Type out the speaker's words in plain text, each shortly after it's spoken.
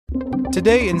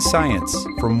Today in Science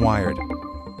from Wired.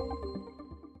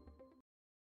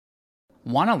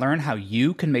 Want to learn how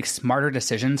you can make smarter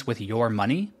decisions with your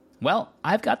money? Well,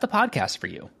 I've got the podcast for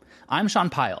you. I'm Sean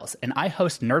Piles, and I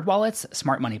host NerdWallet's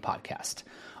Smart Money Podcast.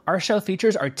 Our show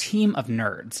features our team of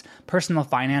nerds, personal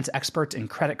finance experts in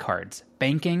credit cards,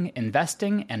 banking,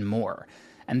 investing, and more.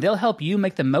 And they'll help you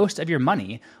make the most of your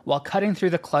money while cutting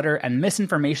through the clutter and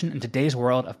misinformation in today's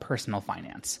world of personal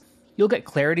finance. You'll get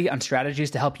clarity on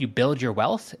strategies to help you build your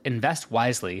wealth, invest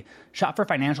wisely, shop for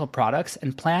financial products,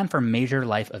 and plan for major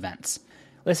life events.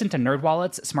 Listen to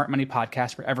NerdWallet's Smart Money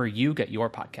Podcast wherever you get your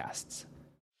podcasts.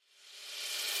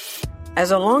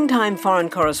 As a longtime foreign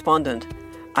correspondent,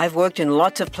 I've worked in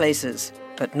lots of places,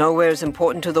 but nowhere as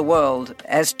important to the world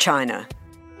as China.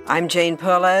 I'm Jane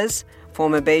Perlez,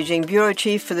 former Beijing bureau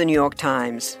chief for the New York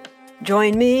Times.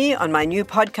 Join me on my new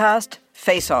podcast,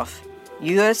 Face Off,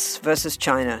 U.S. versus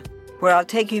China, where I'll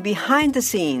take you behind the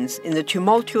scenes in the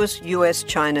tumultuous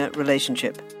U.S.-China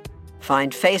relationship.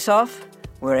 Find Face Off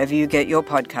wherever you get your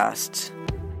podcasts.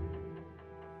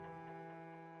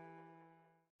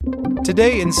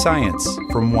 Today in Science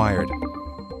from Wired.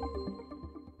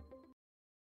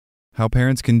 How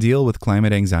parents can deal with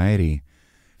climate anxiety.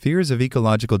 Fears of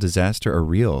ecological disaster are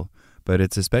real, but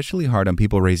it's especially hard on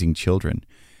people raising children.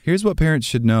 Here's what parents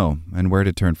should know and where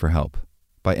to turn for help.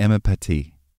 By Emma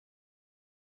Paty.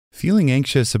 Feeling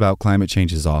anxious about climate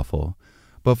change is awful,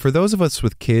 but for those of us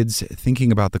with kids, thinking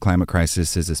about the climate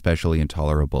crisis is especially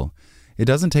intolerable. It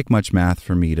doesn't take much math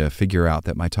for me to figure out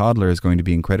that my toddler is going to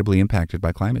be incredibly impacted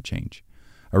by climate change.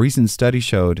 A recent study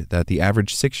showed that the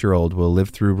average 6-year-old will live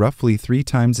through roughly 3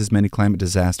 times as many climate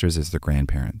disasters as their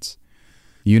grandparents.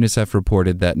 UNICEF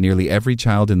reported that nearly every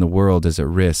child in the world is at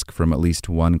risk from at least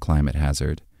one climate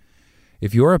hazard.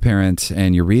 If you're a parent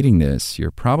and you're reading this, you're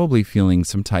probably feeling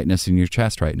some tightness in your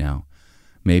chest right now.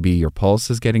 Maybe your pulse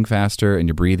is getting faster and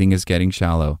your breathing is getting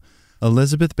shallow.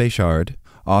 Elizabeth Béchard,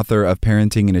 author of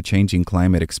Parenting in a Changing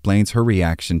Climate, explains her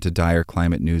reaction to dire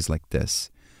climate news like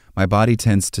this. My body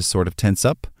tends to sort of tense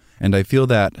up, and I feel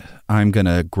that I'm going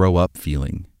to grow up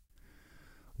feeling.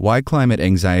 Why climate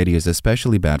anxiety is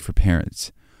especially bad for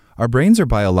parents. Our brains are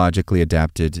biologically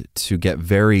adapted to get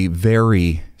very,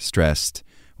 very stressed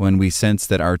when we sense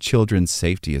that our children's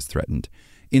safety is threatened.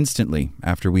 Instantly,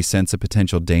 after we sense a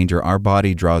potential danger, our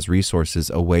body draws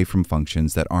resources away from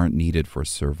functions that aren't needed for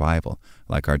survival,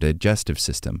 like our digestive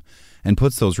system, and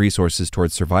puts those resources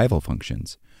towards survival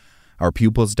functions. Our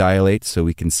pupils dilate so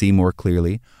we can see more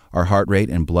clearly, our heart rate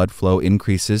and blood flow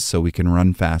increases so we can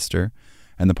run faster,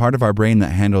 and the part of our brain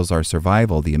that handles our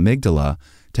survival, the amygdala,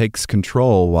 takes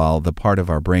control while the part of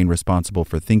our brain responsible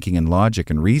for thinking and logic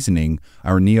and reasoning,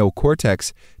 our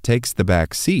neocortex, takes the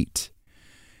back seat.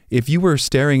 If you were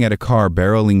staring at a car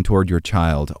barreling toward your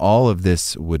child, all of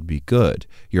this would be good.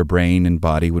 Your brain and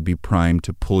body would be primed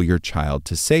to pull your child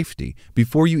to safety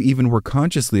before you even were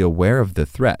consciously aware of the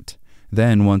threat.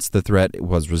 Then, once the threat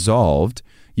was resolved,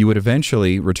 you would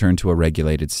eventually return to a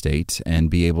regulated state and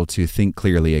be able to think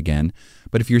clearly again.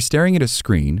 But if you're staring at a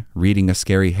screen, reading a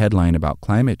scary headline about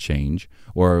climate change,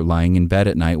 or lying in bed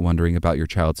at night wondering about your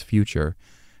child's future,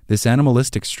 this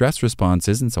animalistic stress response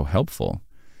isn't so helpful.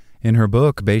 In her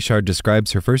book, Béchard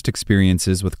describes her first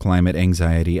experiences with climate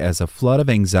anxiety as a flood of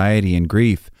anxiety and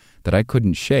grief that I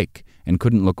couldn't shake and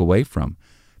couldn't look away from.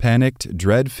 Panicked,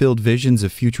 dread-filled visions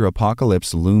of future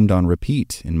apocalypse loomed on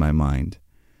repeat in my mind.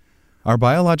 Our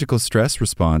biological stress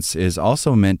response is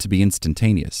also meant to be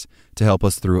instantaneous, to help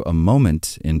us through a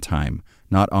moment in time,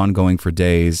 not ongoing for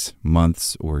days,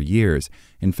 months, or years.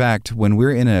 In fact, when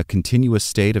we're in a continuous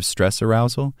state of stress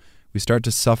arousal, we start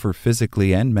to suffer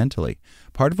physically and mentally.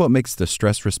 Part of what makes the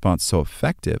stress response so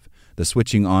effective, the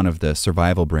switching on of the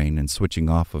survival brain and switching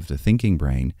off of the thinking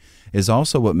brain, is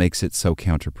also what makes it so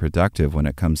counterproductive when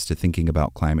it comes to thinking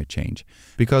about climate change.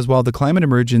 Because while the climate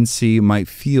emergency might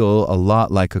feel a lot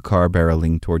like a car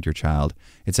barreling toward your child,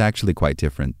 it's actually quite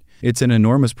different. It's an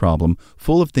enormous problem,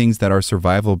 full of things that our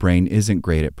survival brain isn't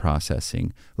great at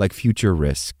processing, like future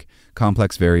risk,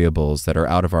 complex variables that are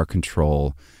out of our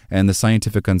control, and the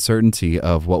scientific uncertainty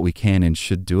of what we can and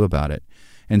should do about it.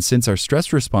 And since our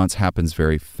stress response happens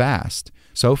very fast,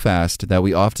 so fast that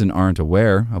we often aren't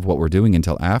aware of what we're doing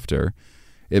until after,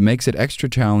 it makes it extra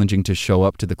challenging to show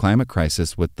up to the climate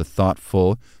crisis with the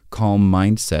thoughtful, calm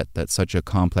mindset that such a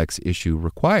complex issue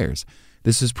requires.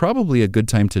 This is probably a good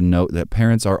time to note that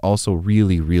parents are also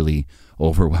really, really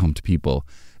overwhelmed people.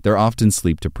 They're often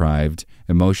sleep-deprived,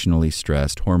 emotionally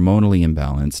stressed, hormonally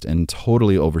imbalanced, and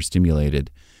totally overstimulated.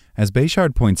 As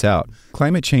Béchard points out,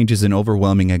 climate change is an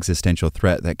overwhelming existential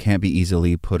threat that can't be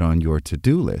easily put on your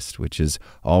to-do list, which is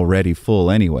already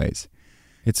full anyways.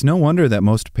 It's no wonder that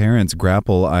most parents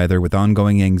grapple either with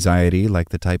ongoing anxiety, like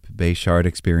the type Bayshard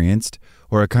experienced,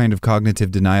 or a kind of cognitive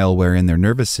denial wherein their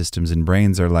nervous systems and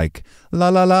brains are like, la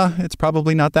la la, it's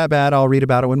probably not that bad, I'll read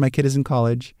about it when my kid is in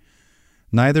college.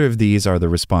 Neither of these are the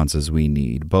responses we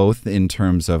need, both in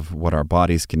terms of what our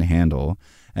bodies can handle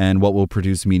and what will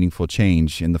produce meaningful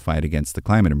change in the fight against the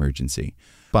climate emergency.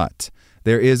 But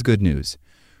there is good news.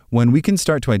 When we can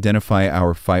start to identify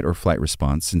our fight or flight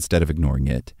response instead of ignoring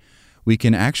it, we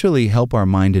can actually help our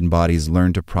mind and bodies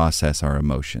learn to process our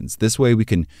emotions. This way we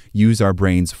can use our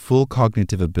brain's full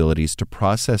cognitive abilities to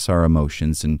process our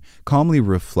emotions and calmly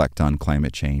reflect on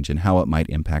climate change and how it might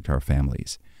impact our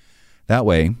families. That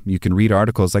way, you can read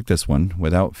articles like this one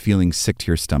without feeling sick to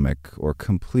your stomach or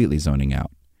completely zoning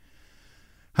out.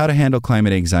 How to handle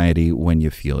climate anxiety when you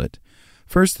feel it.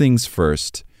 First things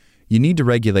first, you need to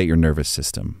regulate your nervous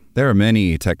system. There are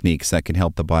many techniques that can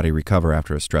help the body recover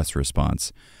after a stress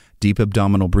response. Deep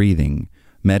abdominal breathing,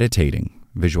 meditating,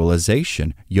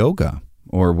 visualization, yoga,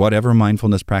 or whatever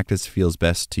mindfulness practice feels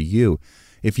best to you.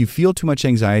 If you feel too much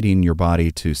anxiety in your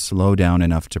body to slow down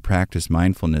enough to practice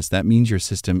mindfulness, that means your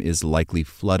system is likely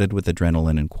flooded with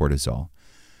adrenaline and cortisol.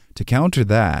 To counter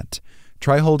that,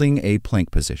 try holding a plank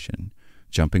position,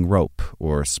 jumping rope,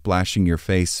 or splashing your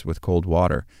face with cold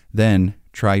water. Then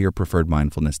try your preferred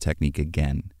mindfulness technique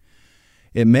again.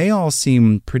 It may all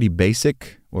seem pretty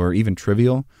basic or even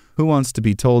trivial. Who wants to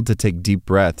be told to take deep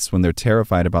breaths when they're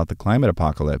terrified about the climate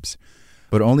apocalypse?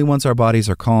 But only once our bodies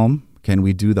are calm can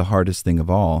we do the hardest thing of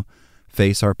all,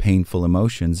 face our painful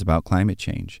emotions about climate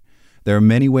change. There are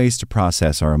many ways to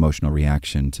process our emotional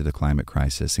reaction to the climate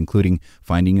crisis, including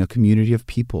finding a community of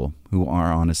people who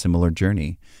are on a similar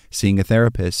journey, seeing a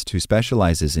therapist who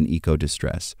specializes in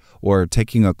eco-distress, or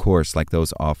taking a course like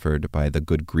those offered by the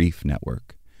Good Grief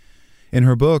Network. In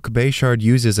her book, Bayshard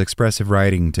uses expressive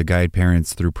writing to guide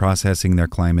parents through processing their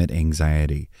climate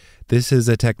anxiety. This is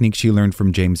a technique she learned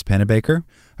from James Pennebaker,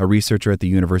 a researcher at the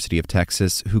University of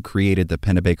Texas who created the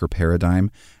Pennebaker paradigm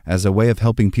as a way of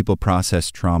helping people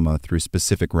process trauma through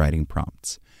specific writing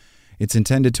prompts. It's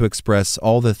intended to express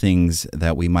all the things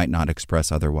that we might not express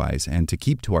otherwise and to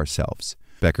keep to ourselves,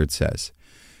 Beckard says.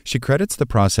 She credits the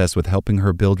process with helping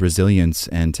her build resilience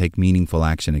and take meaningful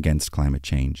action against climate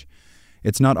change.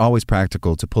 It's not always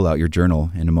practical to pull out your journal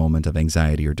in a moment of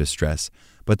anxiety or distress,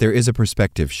 but there is a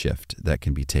perspective shift that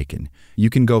can be taken.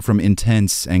 You can go from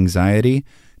intense anxiety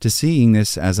to seeing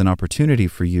this as an opportunity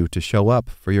for you to show up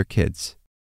for your kids.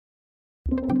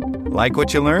 Like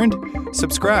what you learned?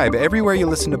 Subscribe everywhere you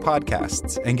listen to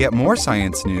podcasts and get more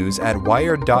science news at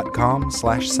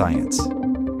wired.com/science.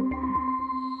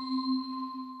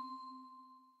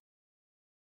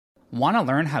 Want to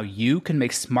learn how you can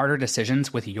make smarter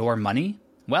decisions with your money?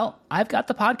 Well, I've got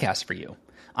the podcast for you.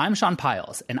 I'm Sean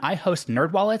Piles, and I host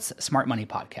NerdWallet's Smart Money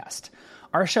Podcast.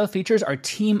 Our show features our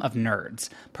team of nerds,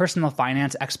 personal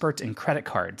finance experts in credit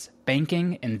cards,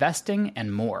 banking, investing,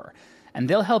 and more. And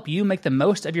they'll help you make the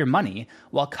most of your money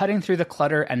while cutting through the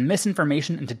clutter and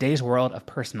misinformation in today's world of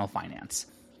personal finance.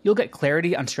 You'll get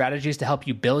clarity on strategies to help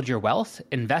you build your wealth,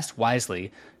 invest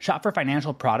wisely, shop for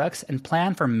financial products, and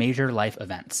plan for major life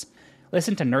events.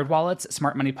 Listen to NerdWallet's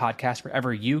Smart Money Podcast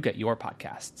wherever you get your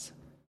podcasts.